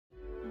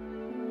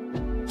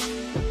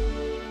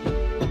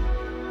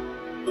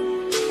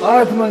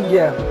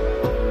Atmagya,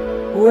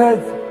 who has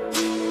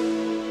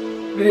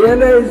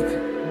realized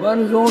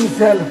one's own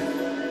self,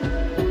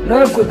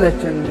 na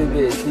kutachan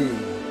viveti.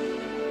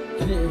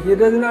 He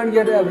does not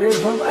get afraid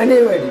from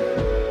anybody.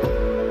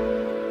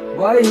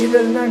 Why he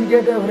does not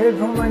get afraid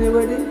from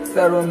anybody?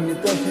 Sarvam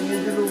mita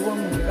saniti rupam,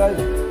 because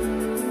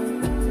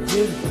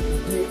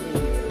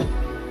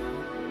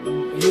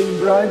his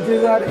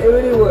branches are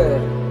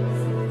everywhere,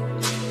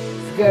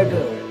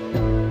 scattered.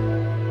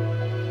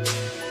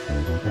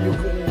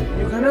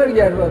 You cannot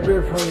get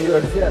afraid from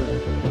yourself.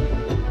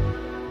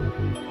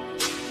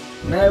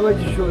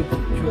 Naivaji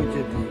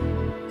shochati.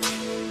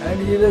 And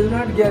he does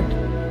not get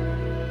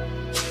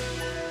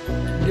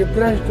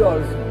depressed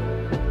also.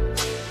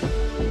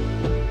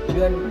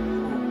 When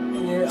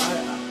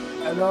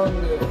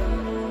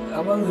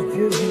amongst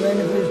his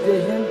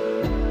manifestation,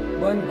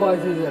 one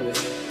passes away.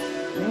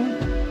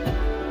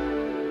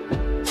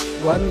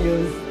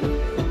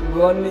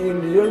 One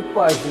individual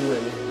passes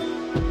away.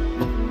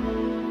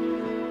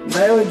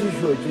 Naivaji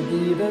shochati,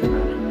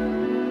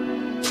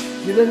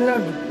 he does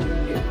not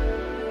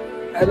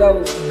allow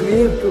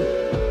grief to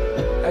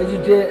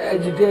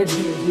agitate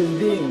his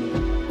being.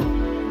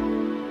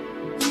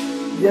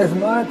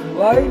 Yasmat,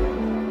 why?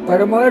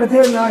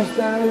 Paramartha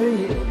nashtana,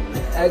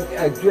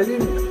 actually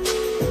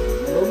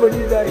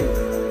nobody dies.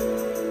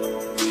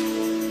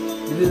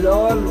 It is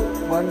all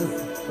one's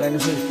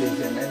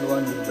manifestation and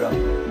one's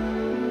Brahma.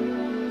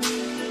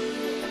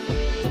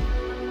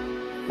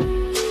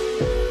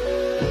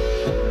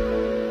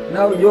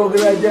 Now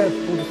Yogaraja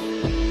puts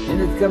in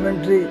his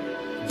commentary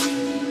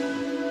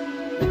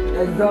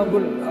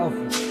example of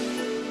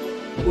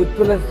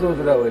Utpala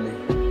Stotravali,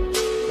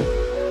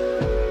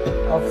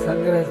 of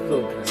Sangraha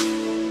Stotra.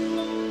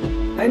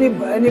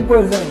 Any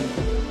person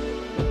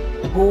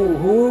who,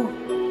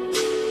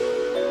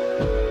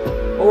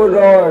 oh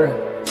Lord,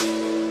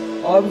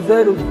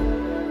 observe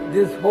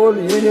this whole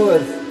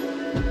universe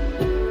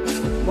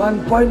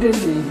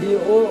one-pointedly, he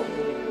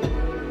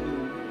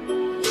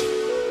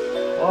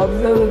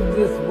observes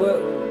this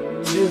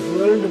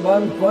world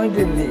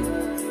one-pointedly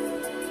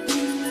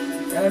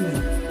and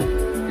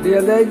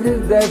realizes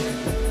that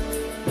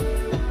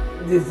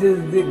this is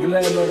the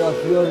glamour of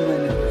your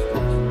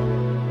manifestation,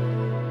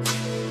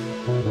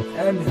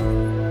 and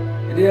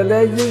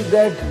realizes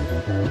that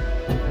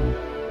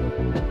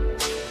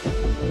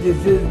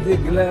this is the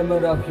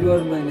glamour of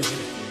your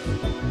manifestation.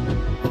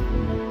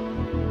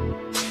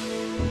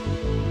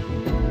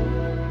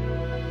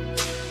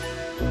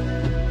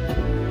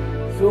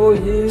 So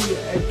he is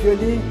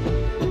actually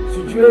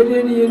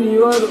situated in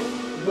your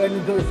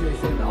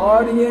manifestation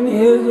or in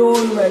his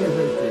own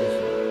manifestation.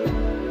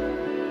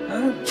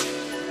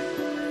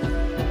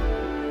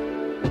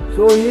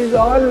 So he is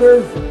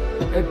always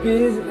at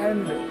peace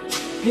and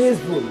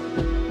peaceful.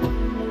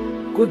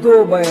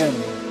 Kuto bhayam,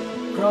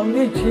 from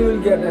which he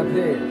will get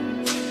afraid.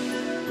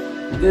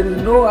 There is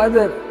no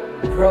other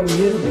from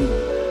his being.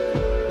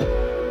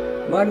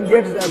 One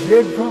gets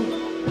afraid from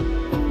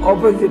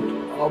opposite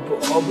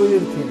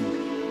thing.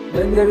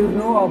 Then there is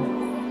no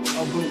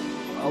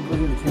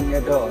opposite thing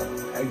at all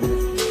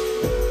existing.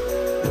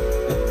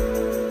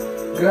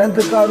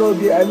 Granthakaro,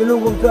 the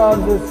Abhinavgupta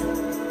also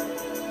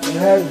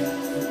has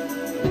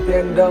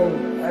penned down,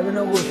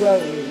 Abhinavgupta,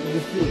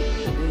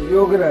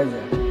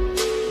 Yogaraja.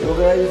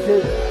 Yogaraja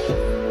says,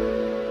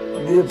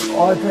 the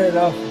author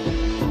of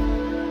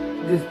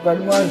this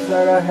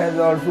Paramansara has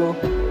also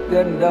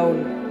penned down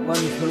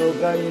one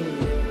shloka in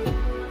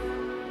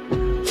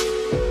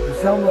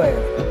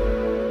somewhere.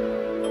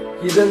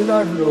 He does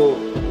not know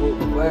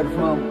where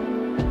from,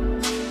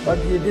 but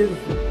it is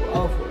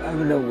of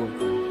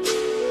Abhinavgupta.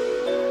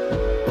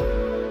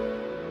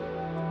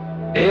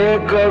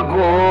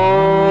 Ekako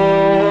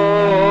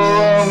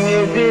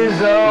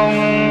mitisam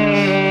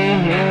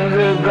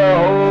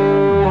hridao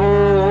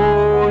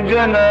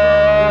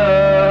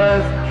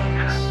janas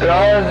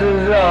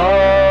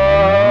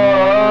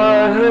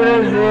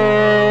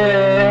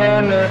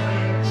rasazazrasen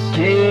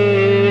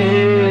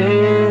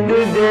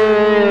kidde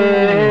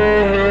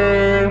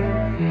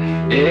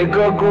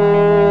ekako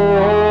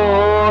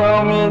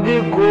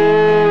amidiko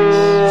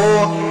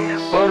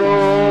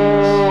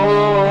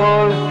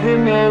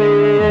parostime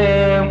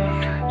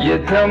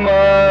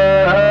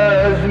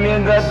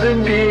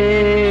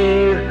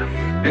yathamasmidatbir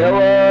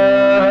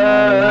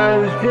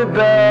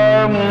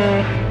vyavasthitam.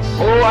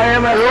 Oh, I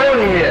am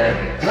alone here.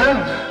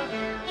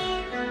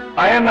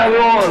 I am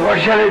alone. What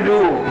shall I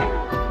do?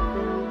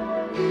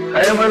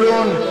 I am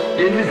alone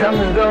in this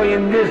samsara,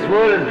 in this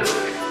world.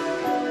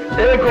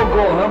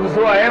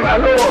 So I am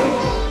alone.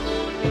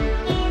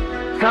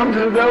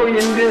 Samsara,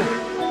 in this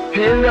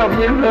field of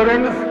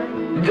ignorance,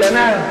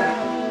 jana,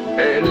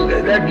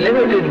 that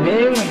limited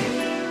being.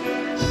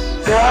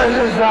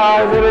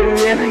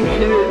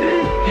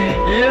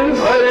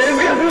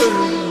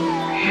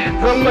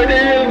 Somebody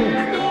will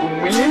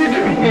meet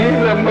me,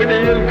 somebody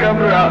will come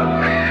around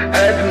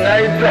at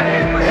night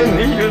time and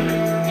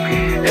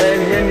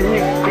when he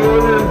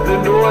closes the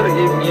door,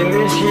 in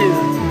which he is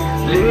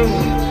living,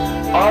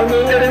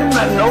 although there is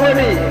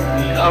nobody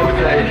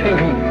outside.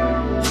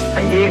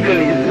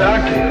 Eagle is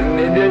not,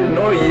 there is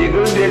no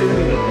eagle,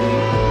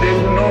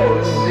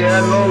 there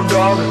are no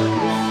dogs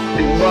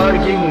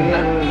barking,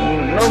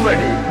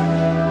 nobody.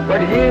 But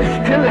he is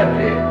still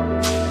afraid.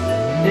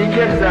 He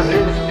gets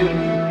afraid still.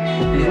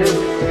 He says,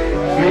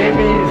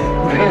 maybe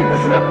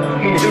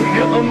something will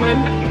come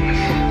and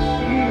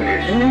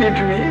eat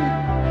me.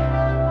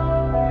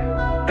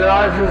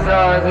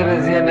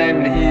 And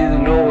he is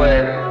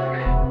nowhere.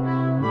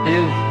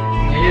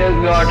 He has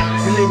got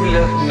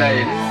sleepless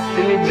nights,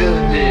 sleepless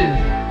days,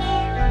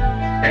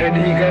 and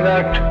he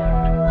cannot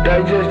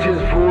digest his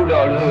food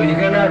also. He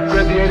cannot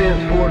prepare his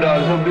food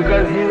also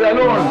because he is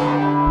alone.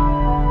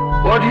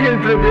 What he will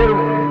prepare?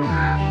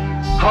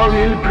 How he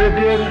will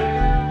prepare?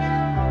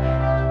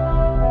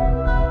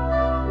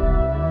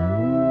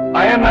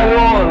 I am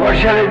alone. What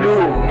shall I do?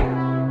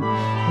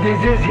 This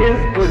is his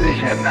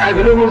position.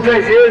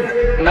 Abhinavgupta says,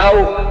 now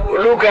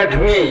look at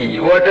me,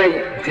 what I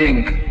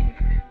think.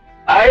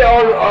 I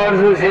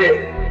also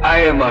say, I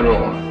am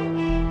alone.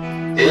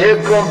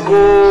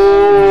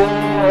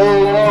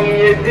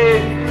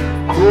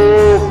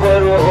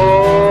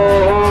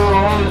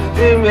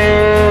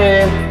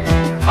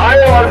 I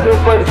also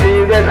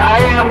perceive that I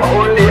am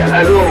only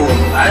alone.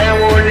 I am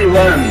only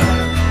one.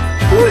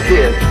 Who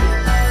says?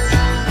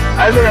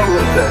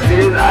 Abhinavgupta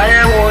says, I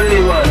am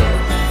only one.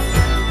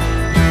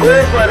 Who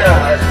is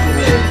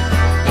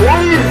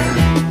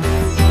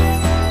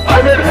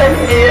other than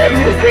me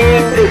existing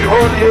in this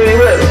whole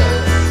universe?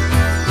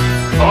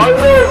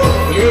 Although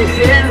he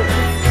sees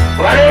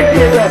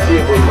varieties of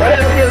people,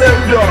 varieties of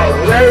dogs,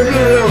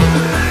 varieties of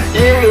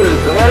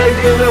eagles,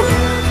 varieties of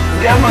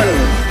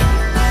demons,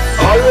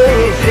 although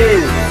he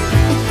sees,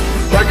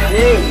 but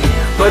he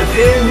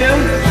perceives them,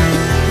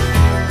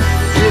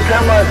 he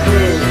comes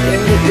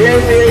in the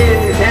same way,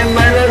 in the same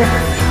manner.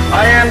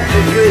 I am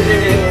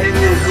situated in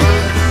this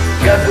world,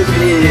 got to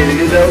be here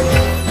without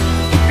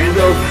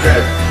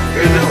threat,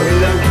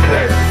 without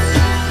threat.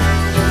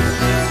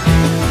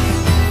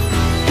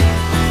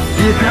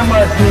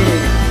 Jitamasi,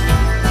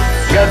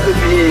 got to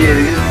be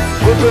here,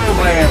 kuto,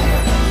 bhayam.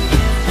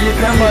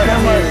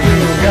 Jitamasi,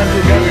 got to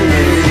be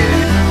here,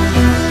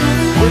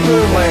 kuto,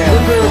 bhayam,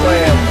 kuto,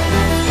 bhayam,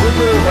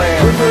 kuto,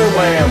 bhayam.